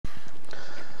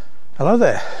Hello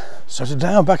there. So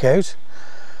today I'm back out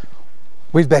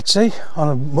with Betsy in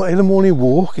a morning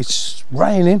walk. It's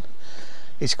raining,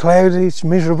 it's cloudy, it's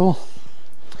miserable.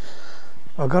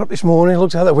 I got up this morning,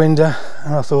 looked out the window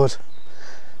and I thought,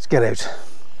 let's get out.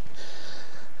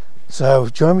 So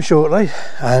join me shortly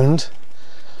and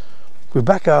we're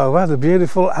back over the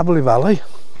beautiful Habberley Valley.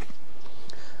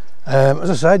 As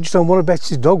I said, just on one of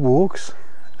Betsy's dog walks,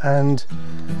 and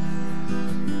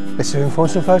let's see if we can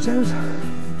find some photos.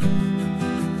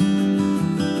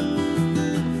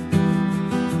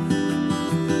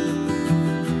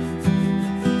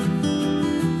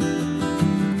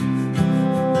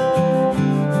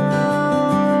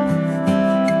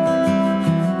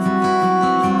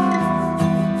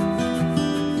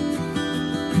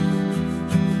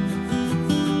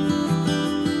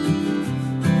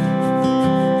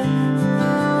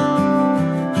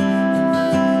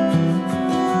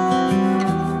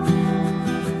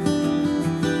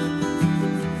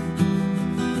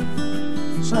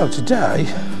 So today,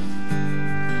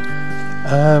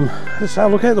 let's have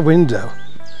a look out the window.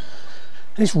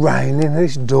 It's raining,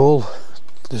 it's dull,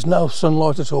 there's no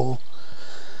sunlight at all.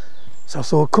 So I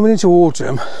thought, coming into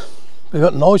autumn, we've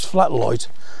got nice flat light,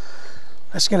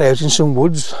 let's get out in some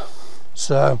woods.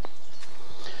 So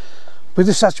with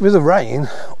the rain,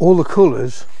 all the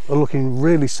colours are looking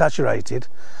really saturated.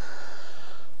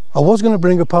 I was going to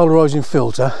bring a polarising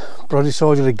filter, but I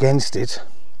decided against it.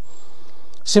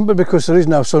 Simply because there is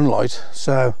no sunlight,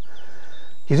 so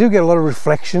you do get a lot of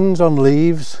reflections on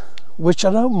leaves, which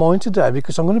I don't mind today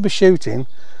because I'm going to be shooting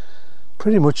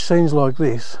pretty much scenes like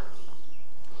this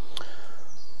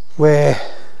where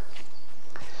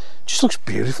it just looks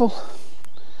beautiful,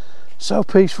 so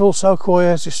peaceful, so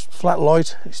quiet, just flat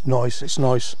light. It's nice, it's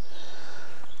nice.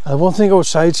 And one thing I would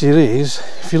say to you is,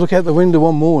 if you look out the window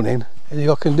one morning and you've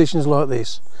got conditions like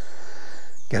this,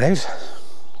 get out,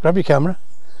 grab your camera,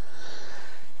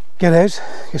 get out,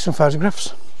 get some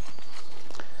photographs.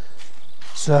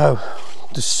 So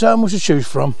there's so much to choose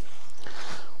from.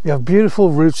 We have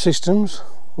beautiful root systems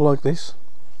like this.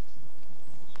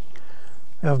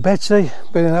 We have Betsy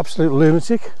being an absolute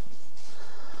lunatic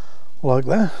like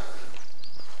that.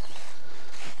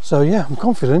 So yeah, I'm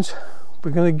confident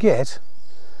we're going to get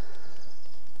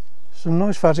some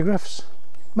nice photographs.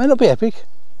 May not be epic,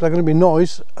 but they're going to be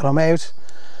nice, and I'm out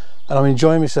and I'm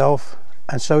enjoying myself,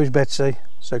 and so is Betsy.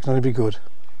 So it can only be good.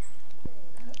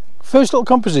 First little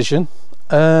composition,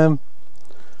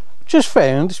 just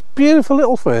found this beautiful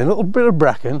little fern, a little bit of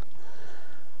bracken,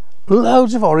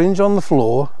 loads of orange on the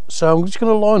floor. So I'm just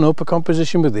going to line up a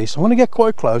composition with this. I'm going to get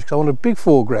quite close because I want a big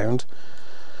foreground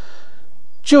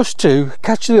just to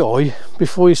catch the eye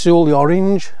before you see all the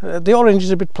orange. The orange is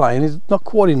a bit plain, it's not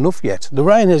quite enough yet. The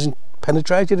rain hasn't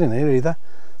penetrated in here either,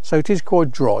 so it is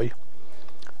quite dry.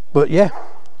 But yeah,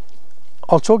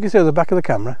 I'll talk you through the back of the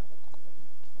camera.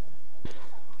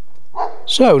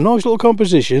 So, nice little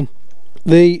composition.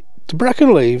 The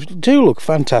bracken leaves do look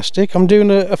fantastic. I'm doing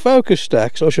a focus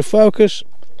stack, so I should focus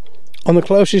on the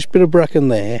closest bit of bracken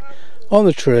there, on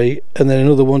the tree, and then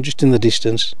another one just in the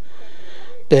distance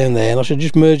down there, and I should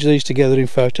just merge these together in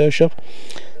Photoshop.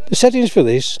 The settings for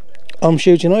this, I'm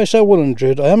shooting ISO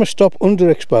 100. I am a stop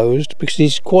underexposed because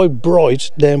it's quite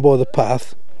bright down by the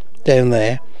path down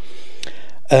there.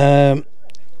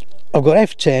 I've got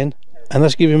F10 and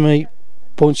that's giving me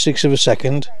 0.6 of a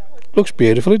second. Looks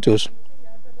beautiful, it does.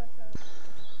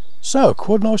 So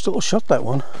quite a nice little shot, that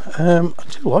one. I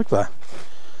do like that.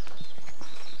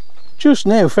 Just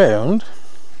now found,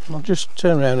 I'll just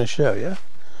turn around and show you,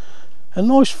 a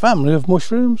nice family of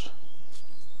mushrooms.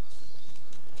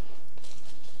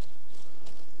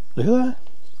 Look at that.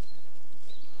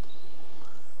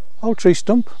 Old tree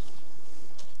stump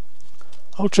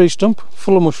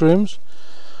full of mushrooms.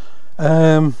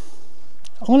 I'm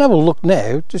going to have a look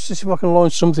now just to see if I can line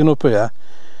something up here.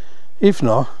 If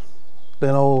not,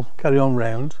 then I'll carry on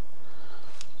round.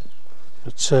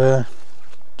 It does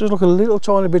look a little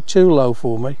tiny bit too low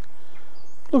for me.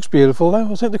 Looks beautiful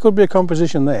though. I think there could be a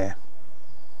composition there.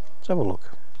 Let's have a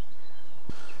look.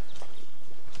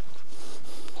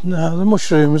 No, the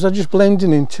mushrooms are just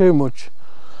blending in too much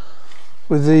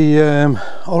with the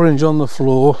orange on the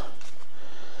floor.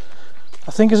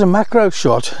 I think as a macro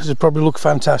shot, it would probably look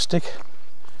fantastic.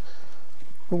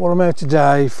 But what I'm out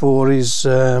today for is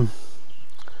just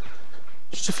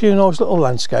a few nice little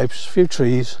landscapes, a few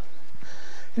trees.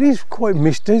 It is quite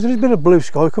misty. There's a bit of blue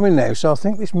sky coming now, so I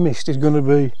think this mist is going to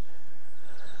be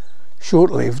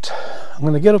short-lived. I'm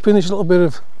going to get up in this little bit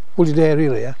of wooded area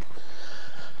here.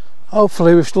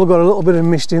 Hopefully we've still got a little bit of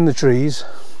mist in the trees.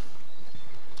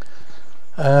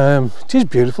 It is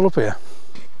beautiful up here.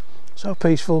 So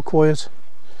peaceful, quiet.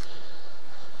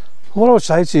 What I would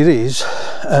say to you is,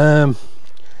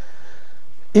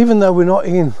 even though we're not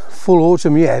in full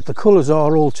autumn yet, the colours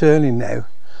are all turning now.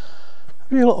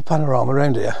 A little panorama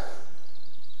around here.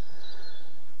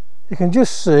 You can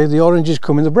just see the oranges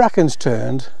coming, the bracken's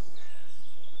turned,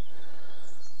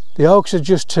 the oaks are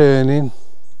just turning,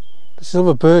 the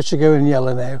silver birch are going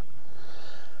yellow now.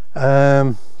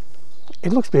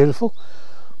 It looks beautiful.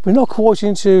 We're not quite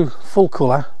into full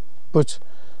colour, but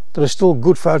there are still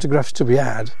good photographs to be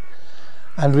had,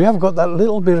 and we have got that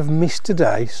little bit of mist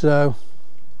today, so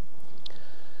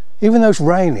even though it's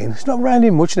raining, it's not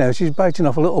raining much now, it's baiting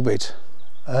off a little bit.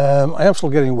 I am still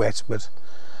getting wet, but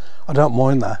I don't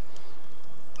mind that.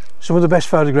 Some of the best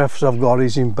photographs I've got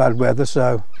is in bad weather,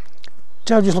 so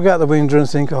don't just look out the window and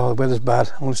think, oh, the weather's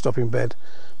bad, I'm going to stop in bed.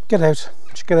 Get out,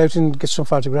 just get out and get some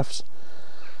photographs.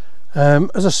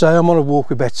 As I say, I'm on a walk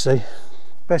with Betsy.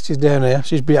 Betsy's down here,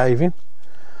 she's behaving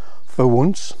for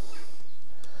once.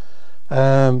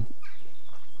 As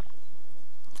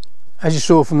you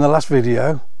saw from the last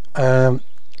video, I had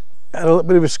a little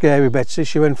bit of a scare with Betsy.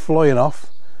 She went flying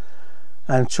off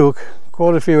and took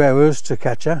quite a few hours to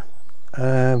catch her.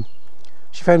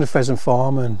 She found a pheasant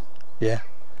farm, and yeah,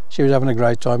 she was having a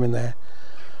great time in there.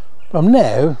 But I'm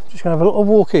now just going to have a little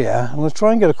walk here. I'm going to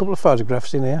try and get a couple of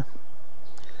photographs in here.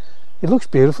 It looks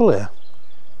beautiful here.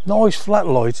 Nice flat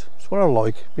light, that's what I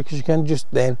like, because you can just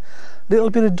then, a little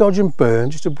bit of dodge and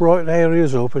burn just to brighten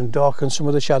areas up and darken some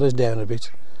of the shadows down a bit.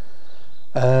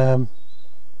 Yeah,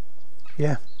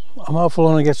 I'm hopeful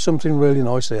I'm going to get something really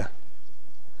nice here.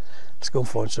 Let's go and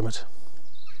find something.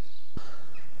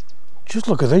 Just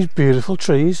look at these beautiful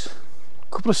trees.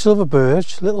 A couple of silver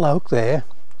birch, little oak there.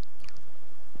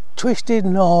 Twisted,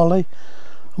 gnarly.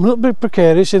 I'm a little bit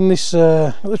precarious in this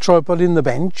little tripod in the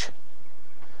bench,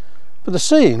 but the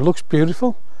scene looks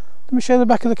beautiful. Let me show you the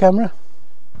back of the camera.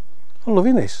 I'm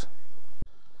loving this.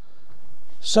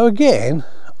 So again,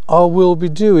 I will be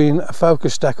doing a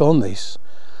focus stack on this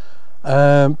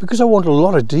because I want a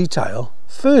lot of detail.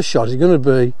 First shot is going to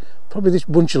be probably this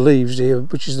bunch of leaves here,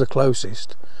 which is the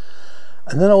closest,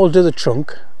 and then I will do the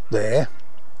trunk there,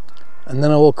 and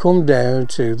then I will come down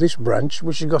to this branch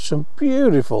which has got some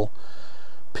beautiful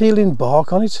peeling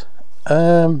bark on it.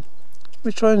 Let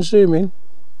me try and zoom in.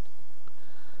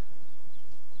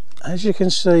 As you can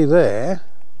see there,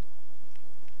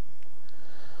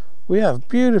 we have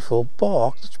beautiful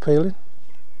bark that's peeling.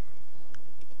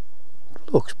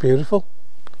 Looks beautiful,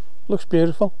 looks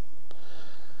beautiful.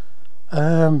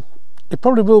 It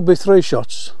probably will be 3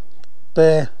 shots,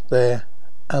 there, there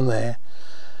and there,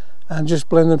 and just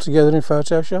blend them together in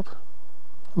Photoshop.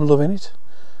 I'm loving it.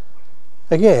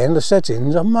 Again, the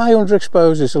settings, I may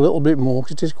underexpose this a little bit more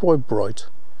because it is quite bright.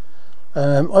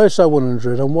 ISO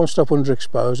 100 and 1 stop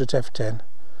underexpose at f10,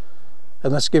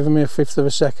 and that's giving me a 1/5 of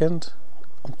a second.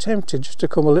 I'm tempted just to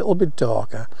come a little bit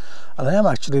darker, and I am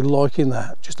actually liking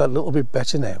that just that little bit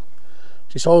better now.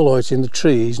 Just highlighting the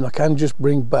trees, and I can just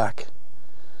bring back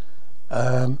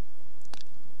the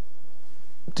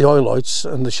highlights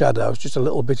and the shadows just a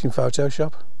little bit in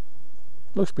Photoshop.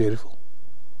 Looks beautiful.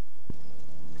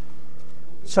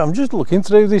 So I'm just looking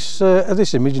through this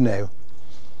this image now,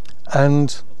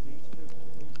 and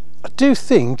I do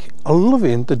think I'm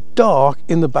loving the dark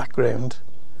in the background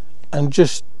and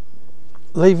just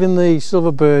leaving the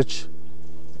silver birch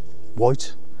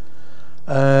white.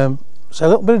 So a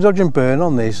little bit of dodge and burn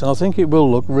on this, and I think it will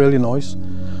look really nice.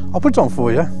 I'll put it on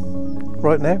for you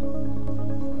right now.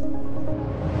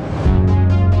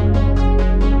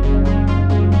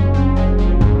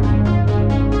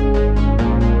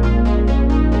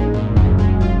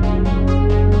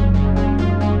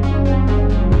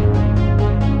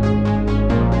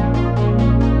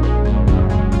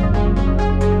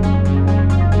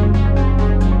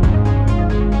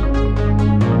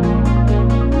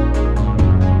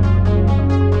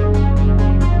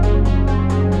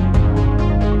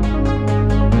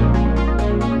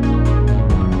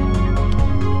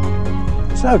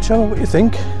 So tell me what you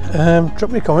think.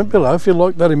 Drop me a comment below if you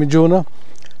like that image or not.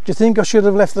 Do you think I should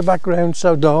have left the background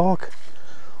so dark,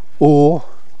 or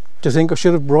do you think I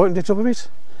should have brightened it up a bit?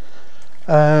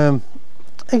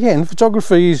 Again,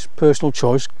 photography is personal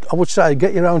choice. I would say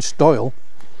get your own style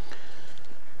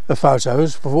of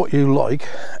photos for what you like,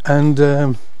 and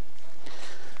you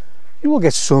will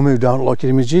get some who don't like your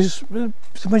images. The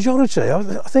majority,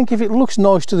 I think, if it looks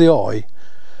nice to the eye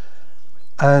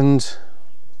and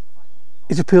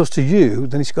it appeals to you,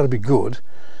 then it's got to be good.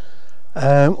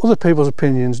 Other people's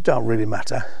opinions don't really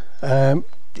matter.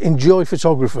 Enjoy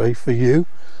photography for you,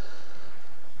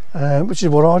 which is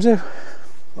what I do.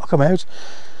 I come out,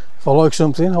 if I like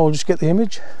something, I'll just get the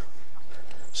image.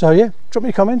 So yeah, drop me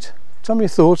a comment, tell me your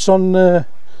thoughts on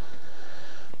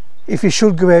if you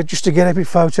should go out just to get epic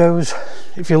photos.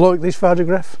 If you like this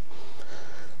photograph,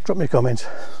 drop me a comment.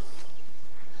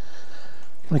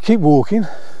 I'm going to keep walking.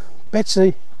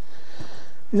 Betsy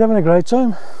is having a great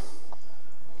time.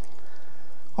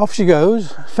 Off she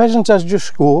goes. Pheasant has just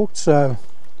squawked, so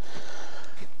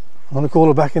I'm going to call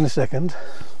her back in a second.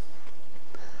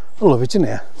 I love it in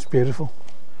here, it's beautiful.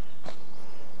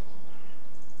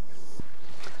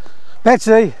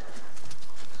 Betsy!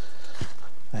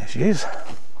 There she is.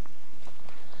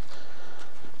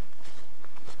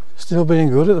 Still being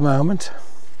good at the moment,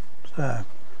 so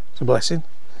it's a blessing.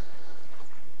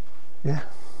 Yeah.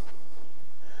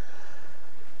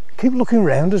 Keep looking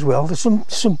round as well. There's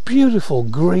some beautiful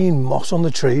green moss on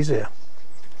the trees here.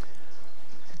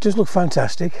 It does look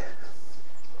fantastic.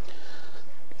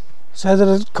 So there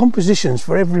are compositions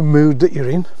for every mood that you're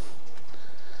in.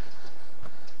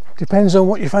 Depends on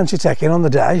what you fancy taking on the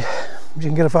day. You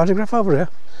can get a photograph over here.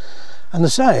 And the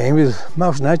same with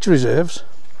most nature reserves.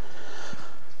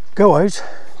 Go out,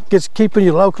 keep in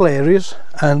your local areas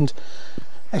and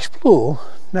explore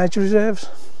nature reserves.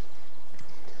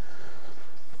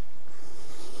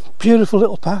 Beautiful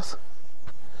little path.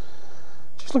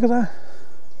 Just look at that.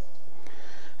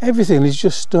 Everything is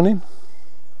just stunning.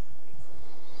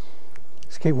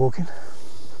 Let's keep walking.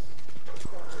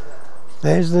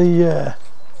 There's the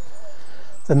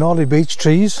gnarly beech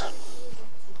trees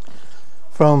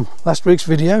from last week's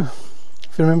video,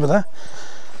 if you remember that.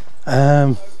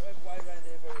 I'll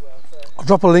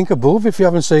drop a link above if you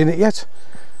haven't seen it yet.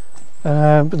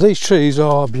 But these trees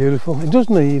are beautiful. It does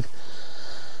need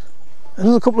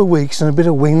another couple of weeks and a bit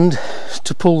of wind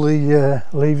to pull the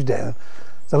leaves down.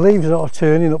 The leaves are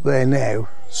turning up there now,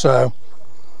 so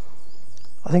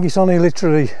I think it's only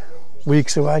literally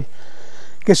weeks away.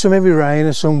 Get some heavy rain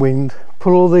and some wind,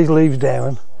 pull all these leaves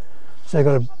down, so they've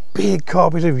got a big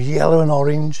carpet of yellow and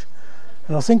orange,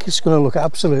 and I think it's going to look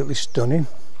absolutely stunning.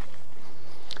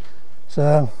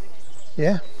 So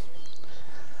yeah,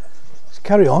 let's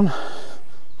carry on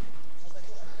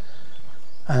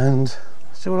and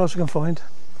see what else we can find.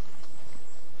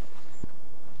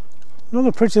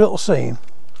 Another pretty little scene.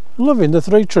 Loving the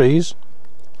three trees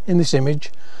in this image,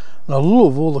 and I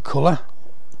love all the colour.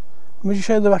 Let me just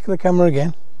show you the back of the camera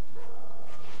again.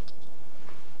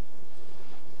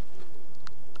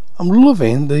 I'm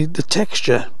loving the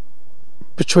texture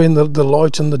between the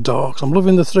light and the darks. I'm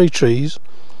loving the three trees.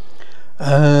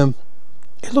 It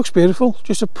looks beautiful,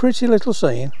 just a pretty little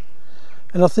scene.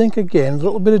 And I think again, a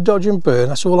little bit of dodge and burn,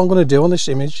 that's all I'm going to do on this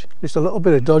image. Just a little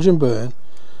bit of dodge and burn,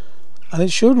 and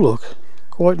it should look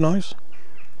quite nice.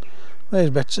 There's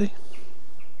Betsy.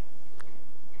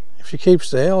 If she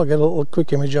keeps there, I'll get a little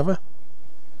quick image of her.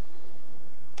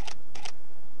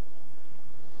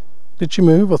 Did she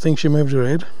move? I think she moved her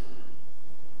head.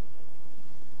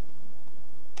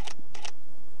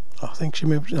 I think she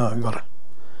moved. No, I got her.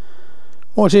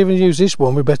 Might even use this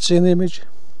one with Betsy in the image.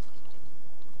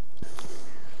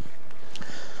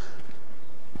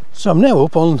 So I'm now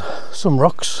up on some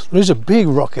rocks. There is a big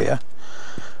rock here.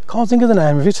 Can't think of the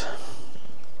name of it.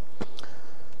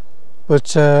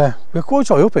 But we're quite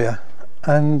high up here,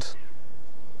 and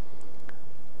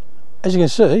as you can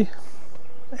see,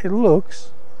 it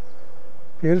looks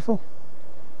beautiful.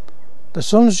 The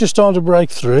sun's just starting to break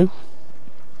through.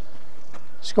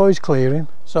 Sky's clearing,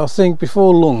 so I think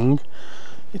before long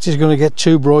it is going to get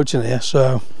too bright in here,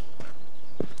 so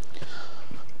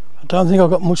I don't think I've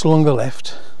got much longer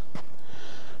left.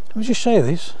 Let me just show you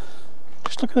this.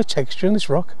 Just look at the texture in this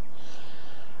rock.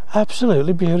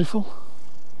 Absolutely beautiful.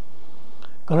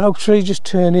 Got an oak tree just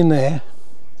turning there.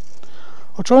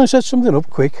 I'll try and set something up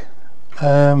quick.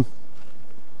 I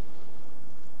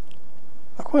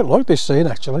quite like this scene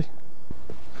actually.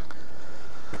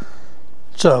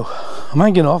 So I'm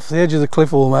hanging off the edge of the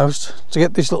cliff almost to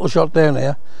get this little shot down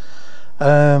here.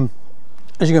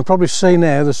 As you can probably see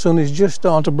now, the sun is just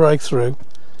starting to break through,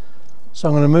 so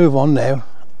I'm going to move on now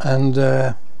and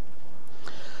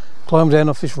climb down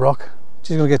off this rock. It's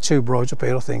going to get too bright up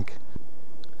here, I think.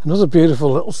 Another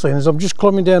beautiful little scene is I'm just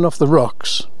climbing down off the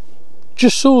rocks.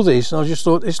 Just saw this and I just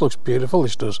thought, this looks beautiful,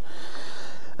 this does.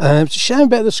 It's a shame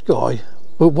about the sky,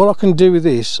 but what I can do with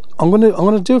this, I'm going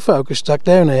to do a focus stack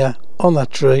down here on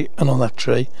that tree and on that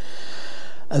tree,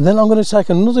 and then I'm going to take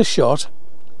another shot,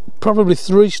 probably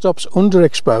 3 stops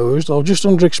underexposed. I'll just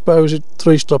underexpose it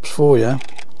 3 stops for you.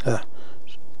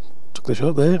 Took the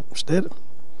shot there instead.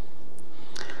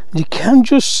 You can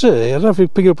just see, I don't know if you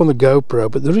pick it up on the GoPro,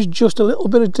 but there is just a little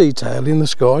bit of detail in the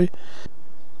sky.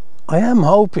 I am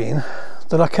hoping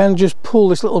that I can just pull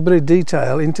this little bit of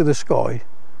detail into the sky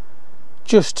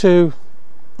just to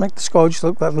make the sky just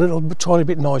look that little tiny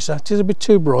bit nicer. It is a bit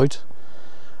too bright,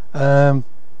 but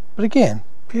again,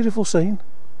 beautiful scene.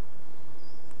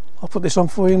 I'll put this on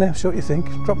for you now, see what you think.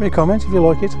 Drop me a comment if you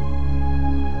like it.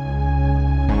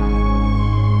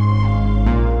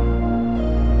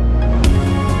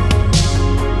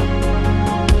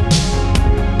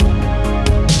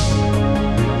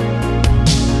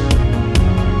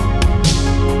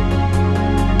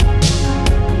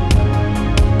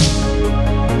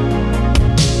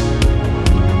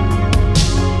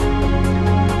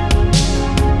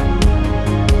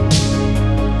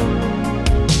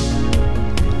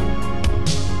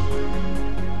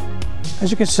 As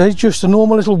you can see, just a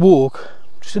normal little walk,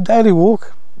 just a daily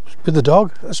walk with the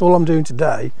dog. That's all I'm doing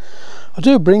today. I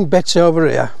do bring Betsy over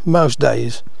here most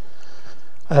days.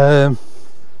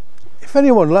 If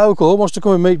anyone local wants to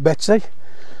come and meet Betsy,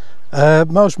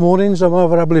 most mornings I'm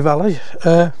over Habberley Valley.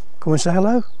 Come and say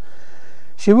hello.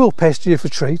 She will pester you for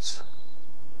treats.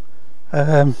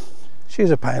 She's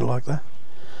a pain like that.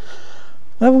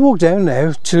 I'll have a walk down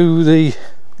now to the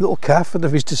little cafe at the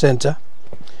visitor centre.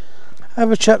 Have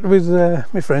a chat with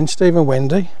my friends Steve and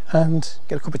Wendy and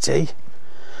get a cup of tea.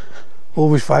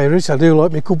 Always favourite. I do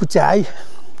like my cup of tea,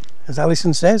 as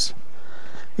Alison says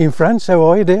in France. How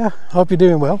are you, dear? Hope you're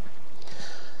doing well.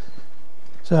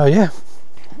 So yeah,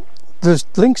 there's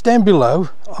links down below.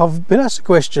 I've been asked a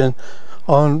question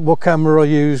on what camera I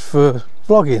use for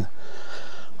vlogging.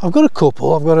 I've got a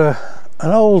couple. I've got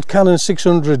an old Canon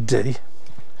 600D,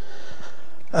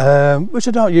 which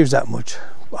I don't use that much.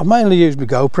 I mainly use my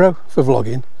GoPro for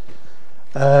vlogging.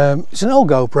 It's an old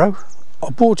GoPro. I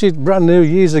bought it brand new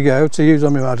years ago to use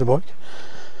on my motorbike,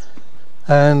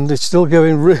 and it's still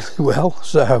going really well,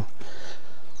 so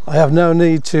I have no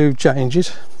need to change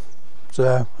it.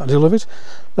 So I do love it.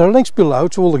 There are links below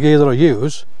to all the gear that I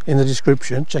use in the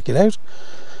description. Check it out.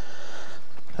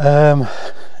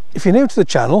 If you're new to the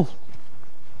channel,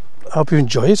 I hope you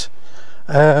enjoy it.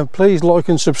 Please like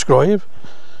and subscribe,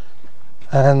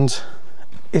 and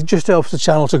it just helps the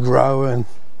channel to grow and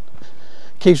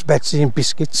keeps Betsy in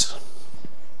biscuits.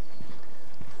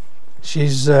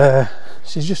 She's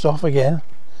just off again,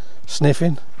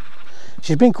 sniffing.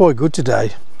 She's been quite good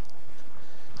today.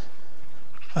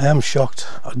 I am shocked.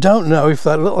 I don't know if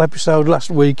that little episode last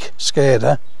week scared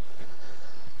her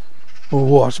or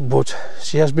what, but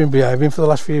she has been behaving for the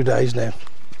last few days now.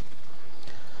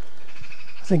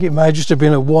 I think it may just have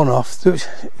been a one-off.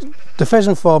 The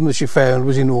pheasant farm that she found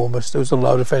was enormous. There was a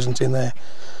load of pheasants in there,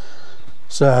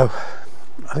 so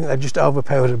I think they just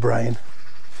overpowered her brain.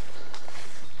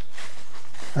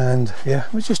 And yeah,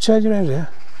 let's just turn around here.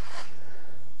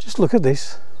 Just look at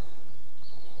this.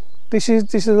 This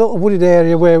is a little wooded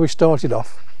area where we started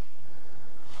off.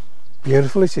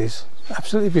 Beautiful it is,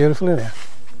 absolutely beautiful in here.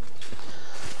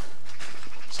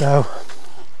 So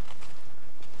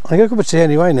I got a cup of tea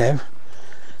anyway now.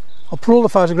 I'll put all the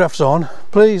photographs on.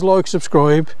 Please like,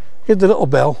 subscribe, hit the little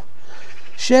bell,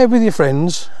 share with your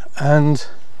friends, and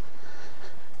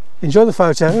enjoy the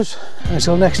photos.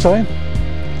 Until next time,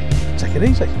 take it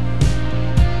easy.